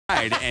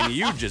and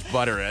you just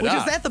butter it Which up.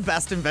 is that the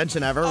best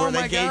invention ever, where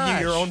they gave you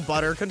your own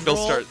butter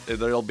control?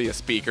 There'll be a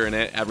speaker in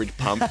it. Average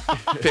pump,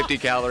 50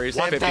 calories,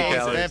 50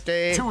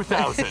 calories.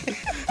 2,000,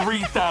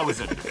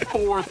 3,000,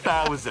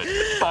 4,000,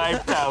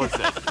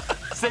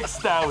 5,000,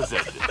 6,000,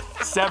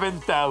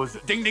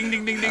 7,000. Ding, ding,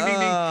 ding, ding, ding, ding,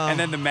 ding. And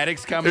then the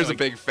medics come. There's a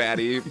big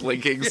fatty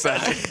blinking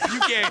sign.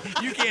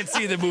 You can't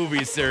see the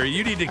movie, sir.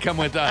 You need to come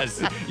with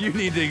us. You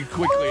need to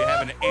quickly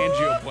have an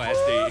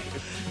angioplasty.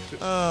 We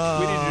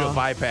need to do a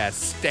bypass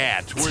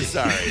stat. We're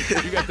sorry.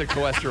 You got the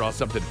cholesterol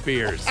something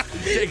fierce.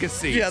 Take a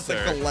seat, Yeah,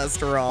 sir. the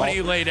cholesterol. Why don't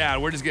you lay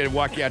down? We're just going to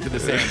walk you out to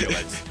this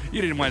ambulance.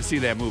 You didn't want to see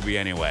that movie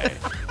anyway.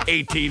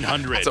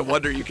 1800. It's a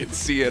wonder you can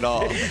see it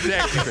all.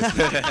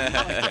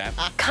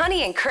 Exactly.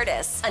 Connie and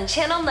Curtis on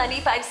Channel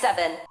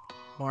 95.7.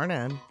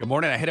 Morning. Good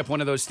morning. I hit up one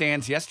of those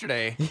stands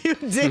yesterday. You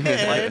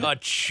did. Like a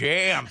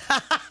champ.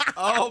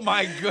 Oh,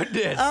 my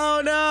goodness.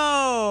 Oh,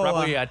 no.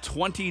 Probably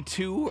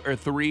 22 or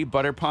 3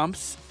 butter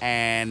pumps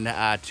and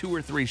 2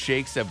 or 3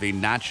 shakes of the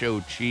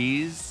nacho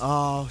cheese.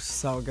 Oh,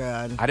 so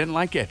good. I didn't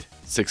like it.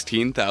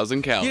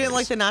 16,000 calories. You didn't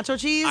like the nacho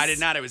cheese? I did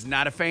not. I was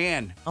not a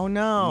fan. Oh,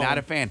 no. Not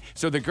a fan.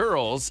 So the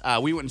girls,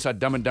 we went and saw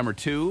Dumb and Dumber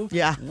 2.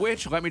 Yeah.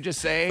 Which, let me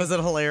just say, Was it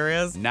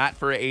hilarious? not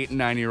for 8 and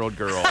 9-year-old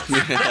girls.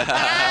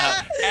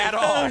 At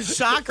all. Oh,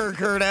 shocker,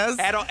 Curtis.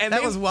 At all. And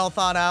that was well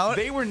thought out.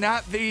 They were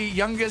not the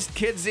youngest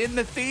kids in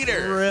the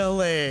theater.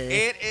 Really?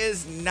 It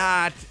is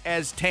not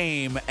as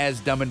tame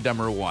as Dumb and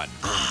Dumber 1.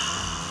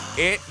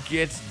 It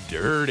gets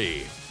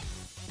dirty,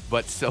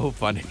 but so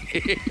funny.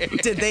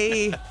 Did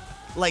they...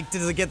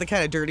 did it get the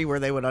kind of dirty where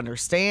they would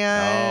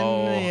understand?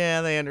 No.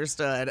 Yeah, they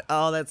understood.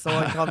 Oh, that's so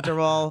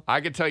uncomfortable.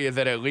 I can tell you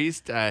that at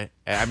least,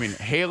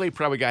 Haley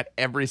probably got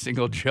every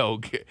single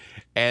joke,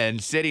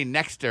 and sitting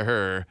next to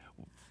her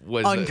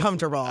was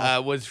Uncomfortable.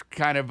 Was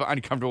kind of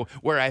uncomfortable.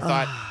 Where I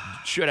thought,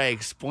 should I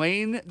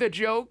explain the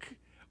joke,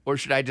 or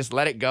should I just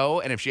let it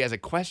go? And if she has a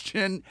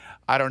question,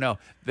 I don't know.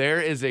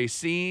 There is a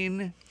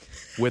scene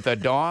with a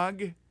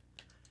dog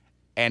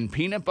and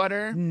peanut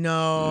butter.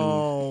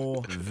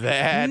 No.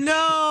 That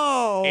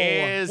No.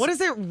 is What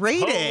is it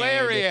rated?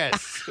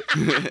 hilarious.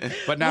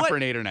 But not for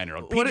an 8 or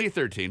 9-year-old.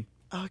 PG-13.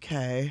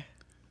 Okay.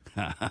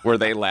 Were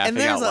they And laughing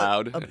there's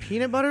out loud? a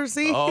peanut butter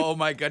scene? Oh,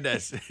 my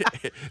goodness.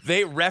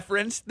 They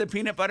referenced the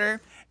peanut butter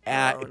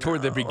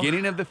toward the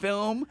beginning of the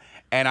film,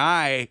 and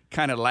I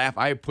kind of laugh.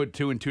 I put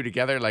 2 and 2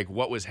 together, like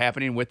what was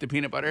happening with the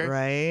peanut butter.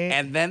 Right.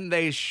 And then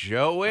they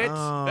show it.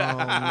 Oh,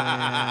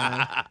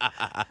 man.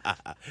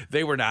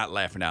 They were not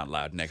laughing out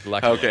loud, Nick.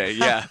 Luckily. Okay,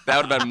 yeah. That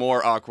would have been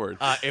more awkward.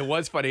 It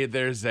was funny.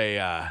 There's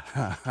there's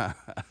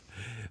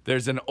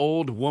an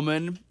old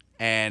woman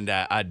and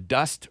a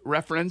dust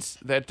reference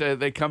that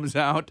comes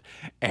out,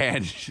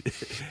 and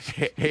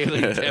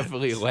Haley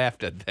definitely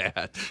laughed at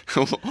that.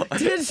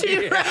 Did she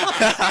really?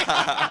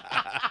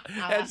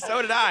 And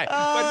so did I.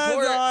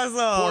 Oh, that's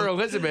awesome. Poor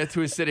Elizabeth,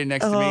 who is sitting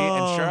next to me,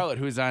 and Charlotte,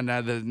 who's on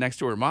next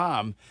to her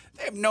mom,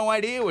 they have no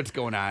idea what's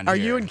going on Are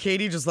here. you and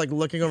Katie just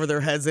looking over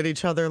their heads at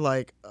each other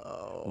like,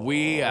 oh.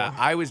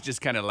 I was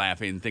just kind of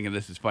laughing, thinking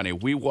this is funny.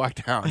 We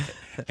walked out,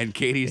 and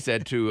Katie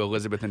said to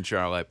Elizabeth and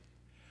Charlotte,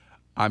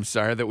 I'm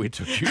sorry that we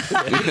took you to this.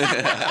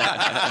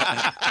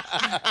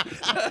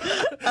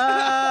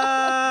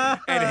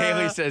 And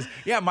Haley says,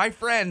 yeah, my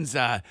friends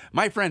said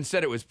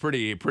it was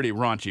pretty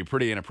raunchy,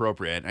 pretty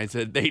inappropriate. And I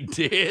said, they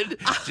did?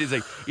 She's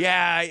like,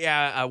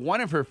 yeah.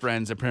 One of her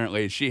friends,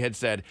 apparently, she had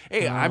said,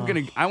 hey, I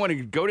want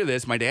to go to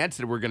this. My dad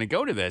said we're going to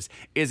go to this.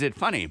 Is it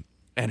funny?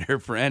 And her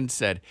friend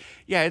said,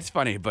 yeah, it's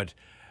funny, but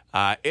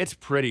it's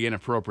pretty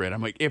inappropriate.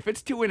 I'm like, if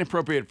it's too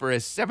inappropriate for a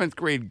 7th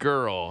grade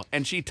girl,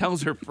 and she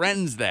tells her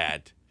friends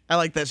that. I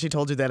like that she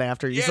told you that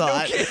after you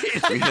saw it.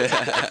 Kidding.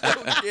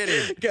 No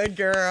kidding. Good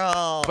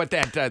girl. But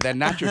that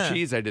nacho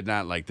cheese, I did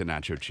not like the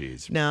nacho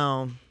cheese.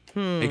 No.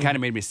 It kind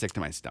of made me sick to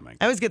my stomach.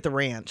 I always get the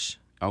ranch.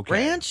 Okay.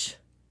 Ranch?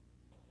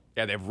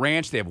 Yeah, they have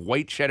ranch. They have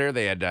white cheddar.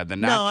 They had the nacho.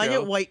 No, I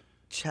get white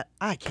cheddar.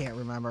 I can't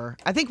remember.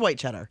 I think white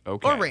cheddar.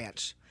 Okay. Or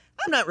ranch.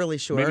 I'm not really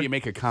sure. Maybe you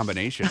make a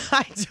combination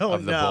I don't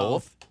of the know.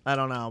 both. I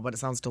don't know, but it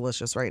sounds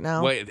delicious right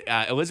now. Well,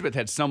 Elizabeth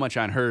had so much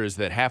on hers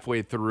that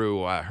halfway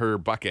through her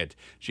bucket,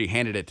 she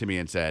handed it to me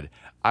and said,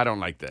 I don't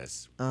like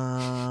this.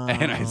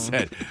 And I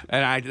said,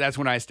 that's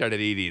when I started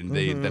eating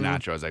the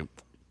nacho. I was like,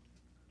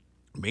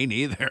 me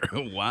neither.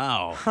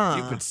 Wow.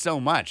 You put so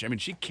much. I mean,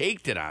 she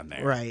caked it on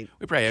there. Right.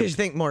 We probably Because have you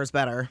think more is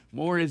better.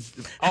 more is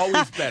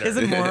always better.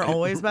 Isn't more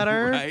always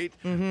better? Right?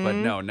 But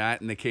no,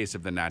 not in the case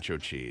of the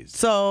nacho cheese.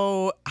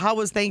 So, how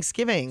was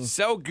Thanksgiving?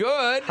 So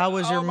good. How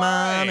was your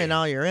mom and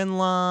all your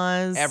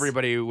in-laws?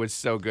 Everybody was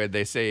so good.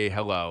 They say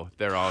hello.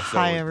 They're all so,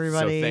 Hi,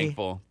 everybody. so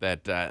thankful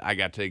that I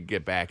got to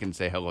get back and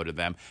say hello to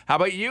them. How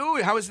about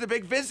you? How was the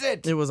big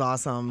visit? It was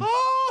awesome.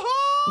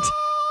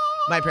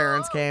 My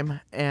parents came,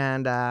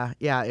 and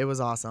yeah, it was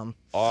awesome.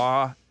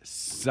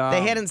 Awesome.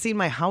 They hadn't seen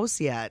my house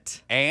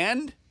yet.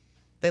 And?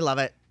 They love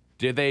it.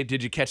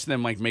 Did you catch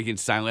them like making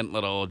silent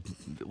little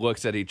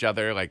looks at each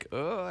other like,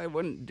 oh, I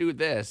wouldn't do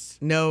this?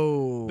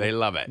 No. They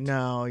love it.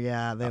 No,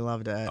 yeah, they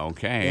loved it.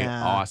 Okay,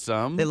 Yeah.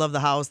 awesome. They loved the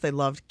house. They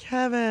loved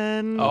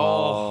Kevin.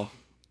 Oh.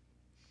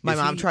 My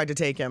mom tried to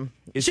take him.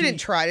 She didn't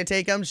try to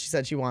take him. She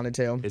said she wanted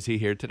to. Is he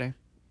here today?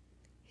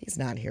 He's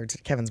not here.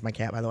 Kevin's my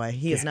cat, by the way.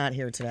 He is not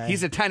here today.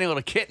 He's a tiny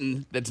little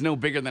kitten that's no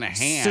bigger than a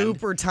hand.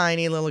 Super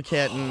tiny little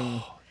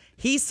kitten.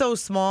 He's so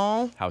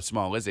small. How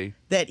small is he?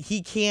 That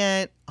he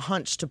can't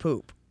hunch to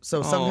poop.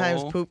 So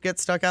sometimes poop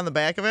gets stuck on the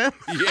back of him.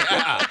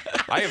 Yeah,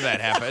 I have that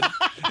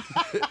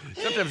happen.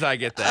 Sometimes I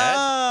get that.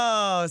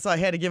 Oh, so I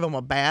had to give him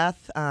a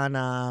bath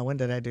on, when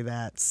did I do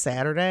that?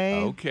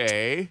 Saturday.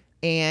 Okay.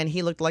 And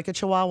he looked like a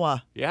chihuahua.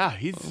 Yeah,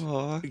 He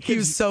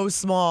was so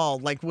small,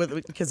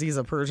 because he's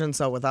a Persian,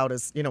 so without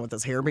his, with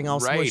his hair being all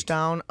smushed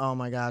down. Oh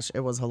my gosh, it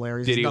was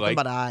hilarious. Did he nothing like,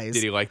 but eyes.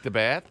 Did he like the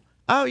bath?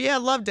 Oh yeah,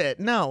 loved it.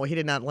 No, he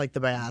did not like the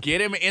bath.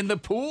 Get him in the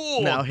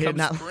pool. No, he did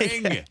not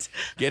spring. like it.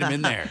 Get him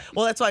in there.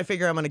 Well, that's why I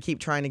figure I'm going to keep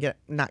trying to get,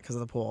 not because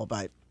of the pool,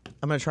 but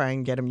I'm going to try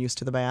and get him used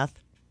to the bath.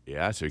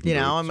 Yeah, so you can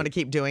I'm going to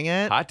keep doing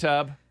it. Hot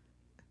tub.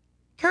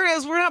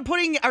 Curtis, we're not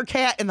putting our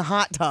cat in the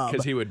hot tub.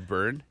 Because he would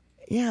burn.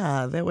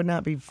 Yeah, that would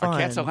not be fun. Are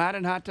cats allowed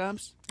in hot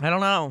tubs? I don't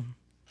know.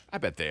 I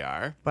bet they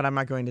are. But I'm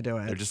not going to do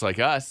it. They're just like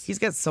us. He's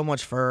got so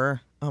much fur.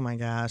 Oh my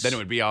gosh. Then it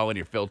would be all in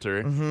your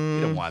filter. Mm-hmm.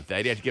 You don't want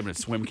that. You have to give him a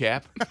swim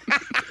cap.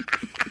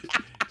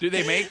 Do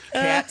they make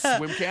cat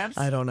swim caps?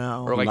 I don't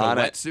know. Or like Not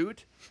a it. wetsuit?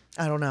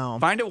 I don't know.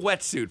 Find a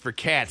wetsuit for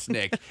cats,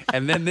 Nick,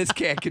 and then this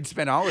cat could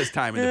spend all his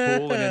time in the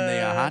pool and in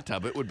the hot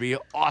tub. It would be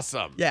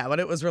awesome. Yeah,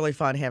 but it was really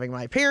fun having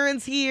my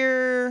parents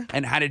here.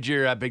 And how did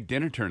your big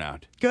dinner turn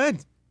out? Good.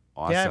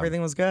 Awesome. Yeah,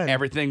 everything was good.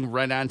 Everything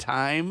right on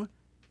time?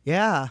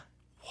 Yeah.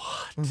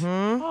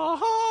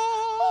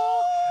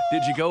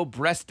 Did you go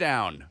breast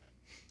down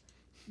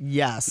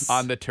Yes.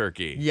 on the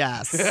turkey?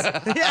 Yes.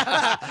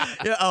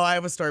 Yeah. Oh, I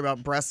have a story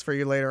about breasts for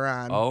you later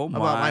on. Oh,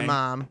 About my my.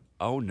 mom.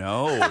 Oh,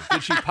 no.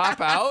 Did she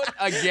pop out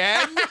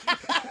again?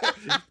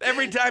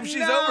 Every time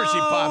she's over, she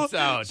pops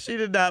out. She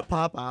did not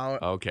pop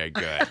out. Okay,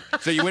 good.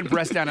 So you went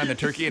breast down on the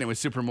turkey and it was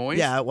super moist?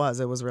 Yeah, it was.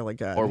 It was really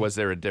good. Or was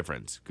there a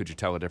difference? Could you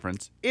tell a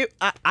difference?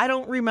 I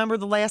don't remember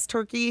the last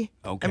turkey.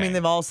 Okay. I mean,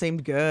 they've all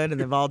seemed good and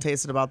they've all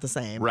tasted about the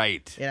same.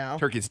 Right. You know?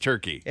 Turkey's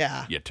turkey.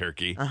 Yeah. You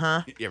turkey.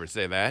 Uh-huh. You ever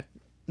say that?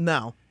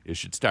 No. You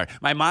should start.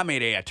 My mom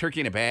made a turkey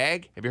in a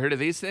bag. Have you heard of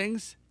these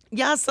things?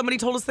 Yeah, somebody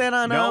told us that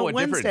on No, a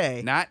Wednesday.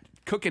 different. Not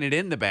cooking it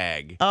in the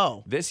bag.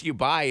 Oh. This you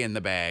buy in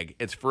the bag.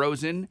 It's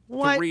frozen.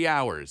 What? 3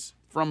 hours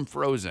from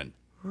frozen.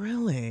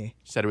 Really?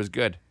 Said it was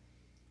good.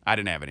 I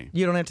didn't have any.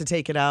 You don't have to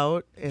take it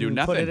out and Do put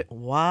nothing. it.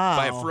 Wow.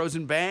 Buy a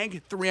frozen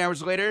bag. 3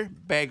 hours later,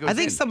 bag goes I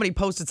think in. somebody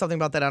posted something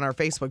about that on our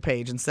Facebook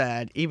page and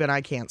said even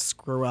I can't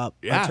screw up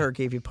Yeah. a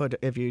turkey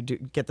if you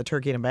get the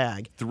turkey in a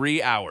bag.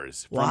 3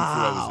 hours from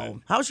Wow.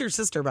 frozen. How's your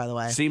sister, by the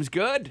way? Seems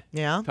good.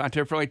 Yeah? Talked to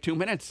her for like 2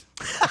 minutes.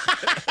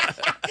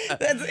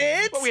 That's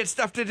it? Well, we had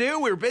stuff to do.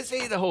 We were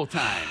busy the whole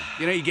time.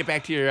 You get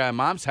back to your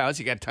mom's house.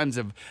 You got tons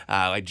of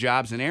like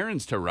jobs and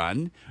errands to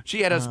run.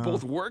 She had us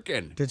both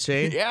working. Did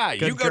she? Yeah.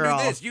 Good you go girl.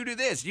 do this. You do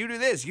this. You do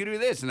this. You do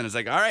this. And then it's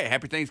like, all right,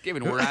 happy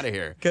Thanksgiving. We're out of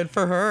here. Good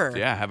for her.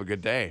 Yeah. Have a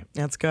good day.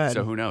 That's good.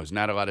 So who knows?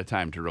 Not a lot of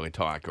time to really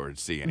talk or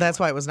see anyone. That's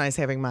why it was nice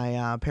having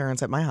my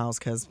parents at my house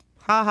because,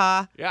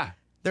 haha, Yeah.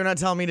 they're not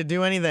telling me to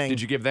do anything.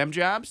 Did you give them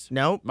jobs?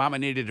 Nope. Mama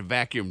needed a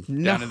vacuum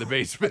No. down in the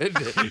basement.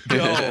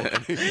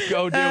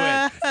 Go do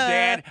it.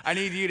 Dad, I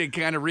need you to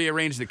kind of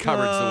rearrange the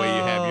cupboards the way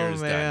you have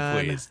yours man.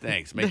 done, please.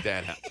 Thanks. Make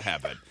that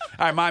happen.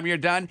 All right, Mom, you're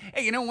done.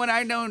 Hey, you know what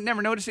I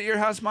never noticed at your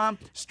house, Mom?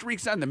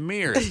 Streaks on the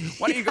mirrors.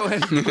 Why don't you go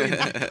ahead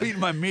and clean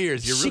my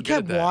mirrors? You're She real good at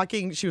kept that.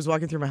 walking. She was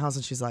walking through my house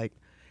and she's like,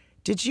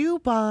 Did you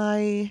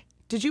buy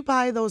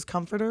those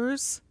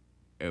comforters?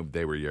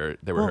 They were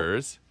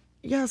hers.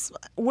 Yes.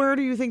 Where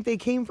do you think they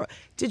came from?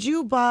 Did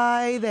you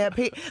buy that?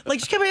 Like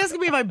she kept asking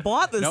me if I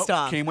bought this Nope,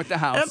 stuff. came with the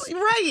And house.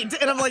 right.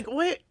 And I'm like,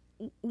 wait,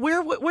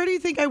 where do you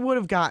think I would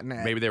have gotten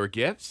it? Maybe they were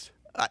gifts?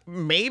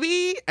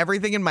 Maybe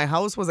everything in my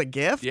house was a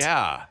gift.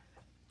 Yeah,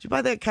 Did you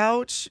buy that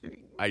couch?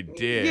 I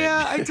did.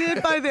 Yeah, I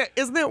did buy that.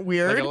 Isn't that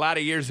weird? Like a lot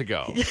of years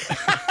ago.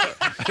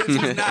 This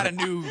is not a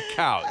new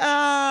couch.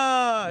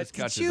 This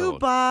couch Did is you old.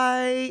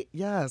 buy?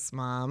 Yes,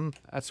 Mom.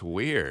 That's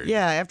weird.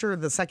 Yeah, after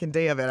the second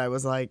day of it, I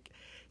was like,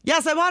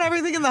 yes, I bought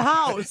everything in the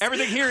house.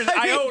 Everything here is,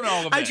 I own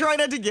all of it. I try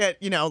not to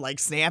get, like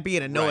snappy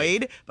and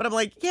annoyed, but I'm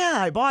like, yeah,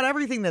 I bought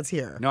everything that's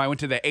here. No, I went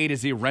to the A to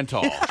Z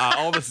rental.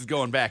 All this is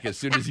going back as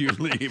soon as you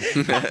leave.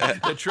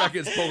 The truck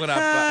is pulling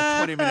up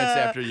 20 minutes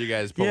after you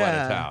guys pull out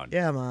of town.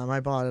 Yeah, Mom, I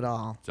bought it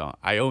all. So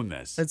I own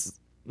this.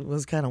 It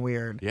was kind of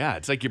weird. Yeah,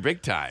 it's like your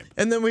big time.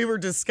 And then we were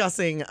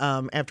discussing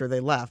after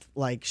they left,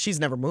 like she's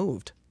never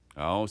moved.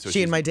 Oh, so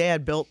She and my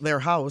dad built their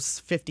house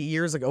 50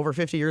 years ago, over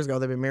 50 years ago.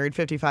 They've been married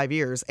 55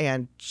 years,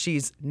 and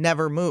she's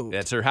never moved.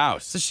 that's her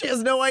house. So she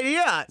has no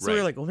idea. So we were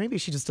Right. like, well, maybe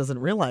she just doesn't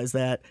realize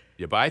that.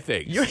 You buy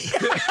things.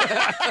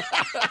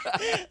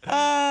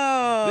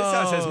 Oh. This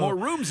house has more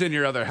rooms than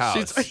your other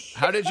house.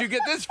 How did you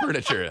get this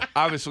furniture?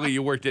 Obviously,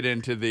 you worked it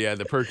into the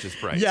purchase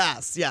price.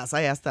 Yes,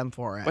 I asked them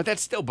for it. But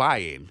that's still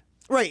buying.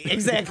 Right,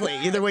 exactly.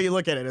 Either way you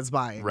look at it, it's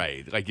buying.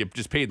 Right. Like you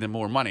just paid them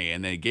more money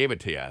and they gave it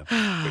to you,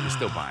 but you're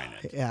still buying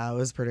it. Yeah, it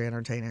was pretty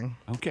entertaining.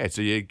 Okay,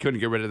 so you couldn't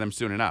get rid of them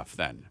soon enough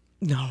then.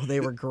 No, they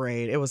were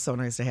great. It was so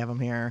nice to have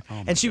them here. Oh,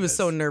 my and she was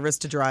so goodness. nervous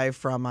to drive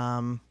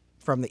from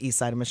from the east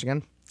side of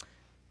Michigan.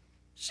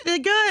 She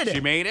did good. She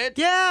made it?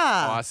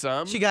 Yeah.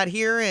 Awesome. She got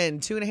here in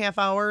 2.5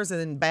 hours and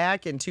then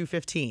back in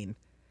 2:15.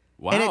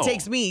 Wow. And it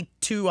takes me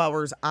 2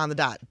 hours on the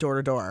dot, door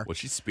to door. Well,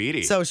 she's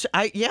speedy. So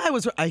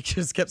I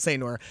just kept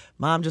saying to her,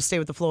 Mom, just stay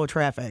with the flow of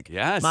traffic.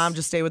 Yes. Mom,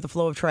 just stay with the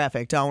flow of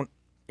traffic. Don't,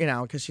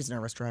 because she's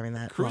nervous driving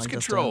that Cruise long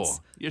control.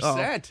 distance. You're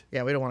set.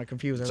 Yeah, we don't want to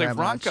confuse her. It's like that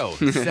much.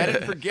 Bronco. Set it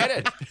and forget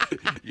it.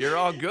 You're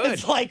all good.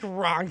 It's like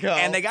Ronco.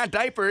 And they got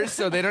diapers,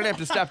 so they don't have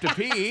to stop to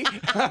pee.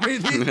 I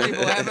mean, these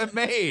people haven't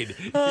made.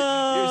 You're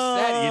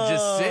set. You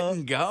just sit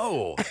and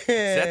go.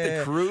 Set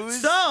the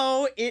cruise.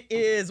 So it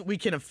is, we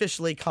can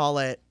officially call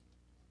it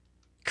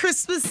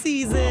Christmas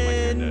season. Oh, my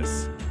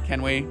goodness.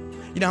 Can we?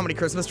 You know how many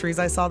Christmas trees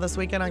I saw this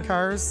weekend on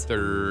cars?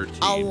 13.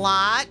 A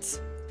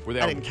lot. Were they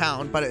I all, didn't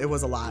count, but it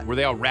was a lot. were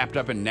they all wrapped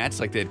up in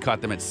nets like they had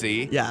caught them at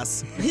sea?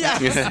 Yes.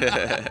 Yes.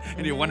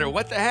 And you wonder,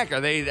 what the heck?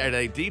 Are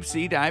they deep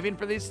sea diving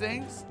for these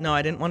things? No,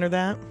 I didn't wonder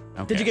that.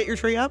 Okay. Did you get your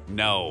tree up?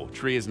 No,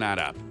 tree is not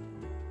up.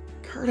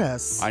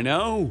 Curtis. I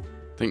know.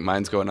 I think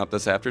mine's going up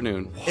this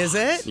afternoon. Is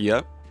it?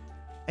 Yep.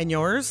 And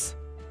yours?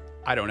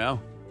 I don't know.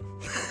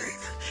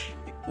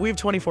 We have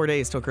 24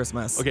 days till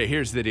Christmas. Okay,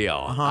 here's the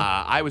deal. Uh-huh.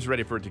 I was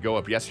ready for it to go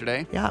up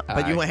yesterday. Yeah,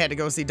 but you had to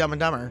go see Dumb and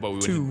Dumber. Well,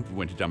 we 2.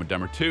 went to Dumb and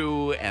Dumber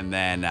 2, and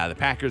then the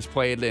Packers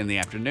played in the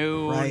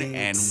afternoon, Right.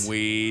 and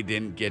we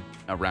didn't get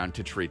around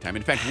to tree time.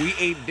 In fact, we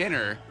ate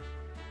dinner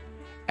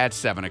at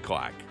 7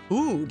 o'clock.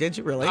 Ooh, did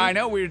you really? I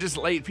know, we were just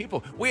late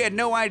people. We had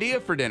no idea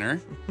for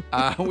dinner.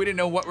 We didn't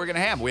know what we were going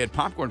to have. We had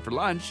popcorn for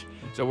lunch,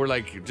 so we're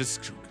like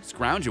just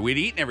scrounging. We'd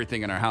eaten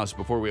everything in our house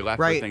before we left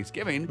Right. for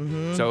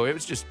Thanksgiving, so it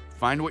was just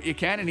find what you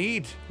can and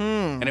eat.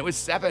 And it was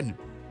 7.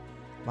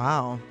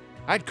 Wow.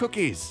 I had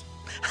cookies.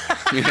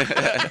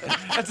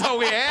 That's all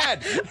we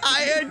had. I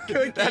had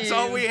cookies. That's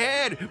all we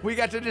had. We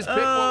got to just pick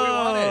what we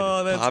wanted.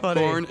 Oh, that's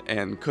Popcorn funny.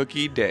 and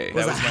cookie day. It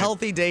was a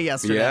healthy day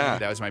yesterday. Yeah.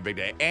 That was my big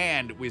day.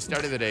 And we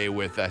started the day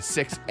with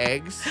 6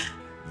 eggs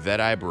that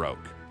I broke.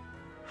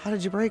 How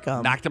did you break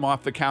them? Knocked them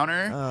off the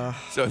counter.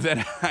 So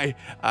then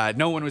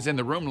no one was in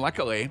the room,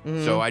 luckily.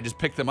 So I just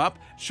picked them up,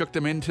 shook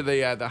them into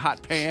the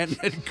hot pan,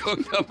 and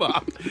cooked them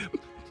up.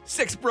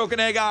 6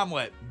 broken egg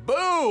omelet.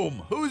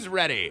 Boom! Who's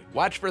ready?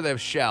 Watch for the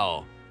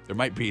shell. There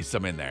might be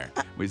some in there.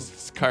 We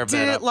carved Did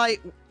that it up.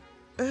 like,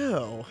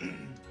 ew.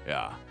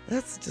 Yeah.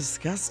 That's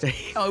disgusting.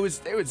 Oh,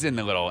 it was in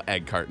the little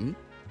egg carton.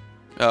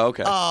 Oh,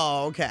 okay.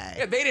 Oh, okay.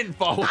 Yeah, they didn't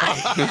fall off.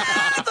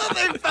 I thought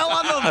they fell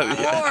on the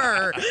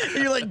floor.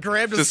 You like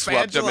grabbed a Just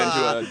swept them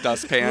spatula. into a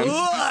dustpan.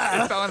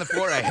 They fell on the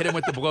floor. I hit him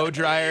with the blow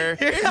dryer.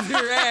 Here's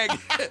your egg.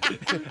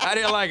 How do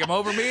you like them?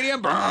 Over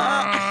medium? All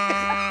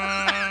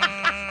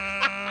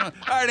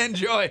right,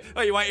 enjoy.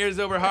 Oh, you want yours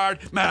over hard?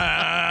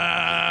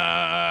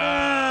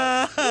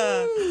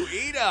 Ooh,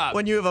 eat up.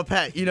 When you have a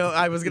pet,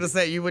 I was going to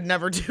say you would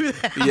never do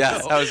that.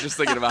 Yes, I was just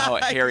thinking about how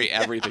hairy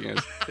everything is.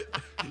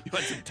 You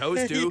want some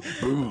toast too?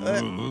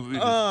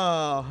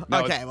 Oh,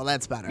 No, okay. Well,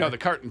 that's better. No, the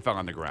carton fell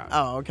on the ground.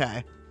 Oh,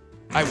 okay.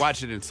 I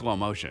watched it in slow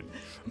motion.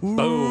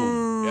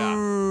 Boom.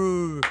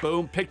 Yeah.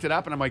 Boom. Picked it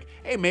up, and I'm like,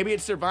 hey, maybe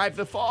it survived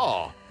the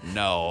fall.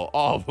 No,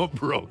 all of them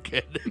broke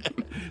it.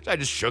 So I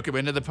just shook them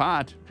into the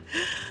pot.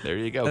 There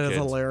you go, That kids. is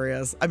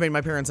hilarious. I made my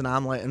parents an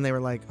omelet, and they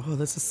were like, "Oh,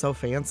 this is so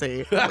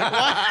fancy." I'm like,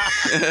 what?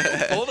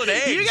 Folded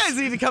eggs. You guys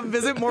need to come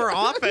visit more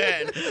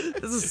often.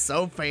 This is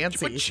so Put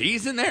fancy.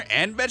 cheese in there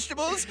and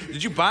vegetables?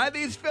 Did you buy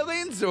these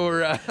fillings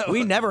or?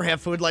 We never have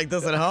food like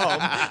this at home.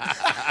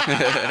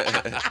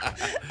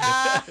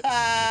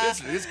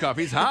 This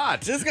coffee's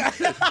hot. This guy,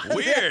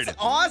 Weird. It's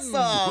awesome.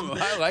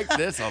 I like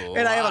this a lot.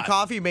 And I have a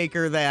coffee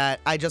maker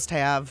that I just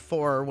have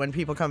for when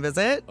people come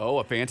visit. Oh,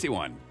 a fancy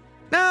one.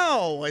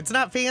 No, it's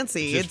not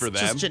fancy. Just it's for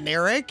them? just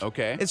generic.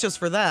 Okay. It's just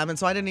for them. And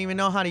so I didn't even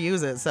know how to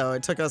use it. So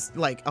it took us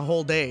like a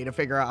whole day to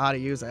figure out how to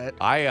use it.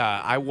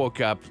 I woke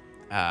up.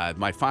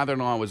 My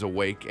father-in-law was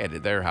awake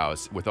at their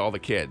house with all the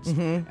kids,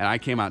 and I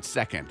came out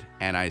second.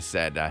 And I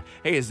said,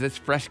 "Hey, is this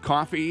fresh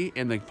coffee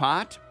in the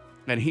pot?"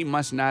 And he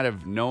must not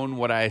have known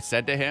what I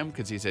said to him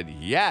because he said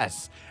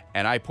yes.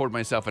 And I poured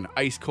myself an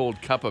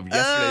ice-cold cup of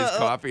yesterday's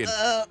coffee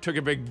and took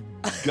a big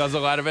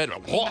guzzle out of it.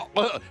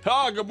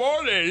 Oh, good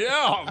morning.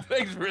 Yeah,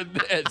 thanks for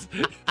this.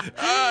 He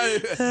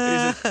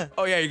said,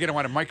 oh, yeah, you're going to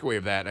want to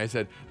microwave that. And I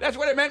said, that's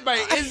what I meant by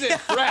is it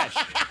fresh?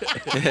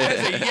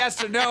 It's a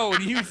yes or no.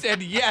 And you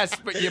said yes,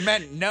 but you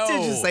meant no.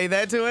 Did you say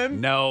that to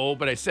him? No,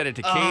 but I said it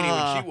to Katie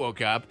when she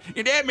woke up.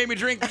 Your dad made me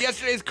drink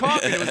yesterday's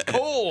coffee. It was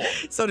cold.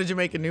 So did you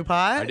make a new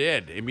pot? I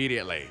did,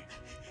 immediately.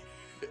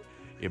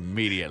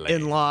 Immediately.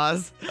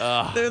 In-laws.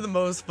 They're the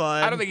most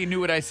fun. I don't think he knew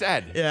what I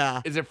said.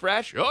 Yeah. Is it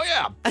fresh? Oh,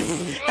 yeah.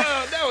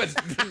 Oh,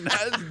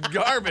 that's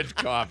garbage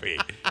coffee.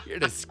 You're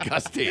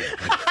disgusting.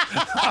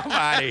 I'm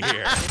out of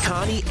here.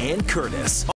 Connie and Curtis.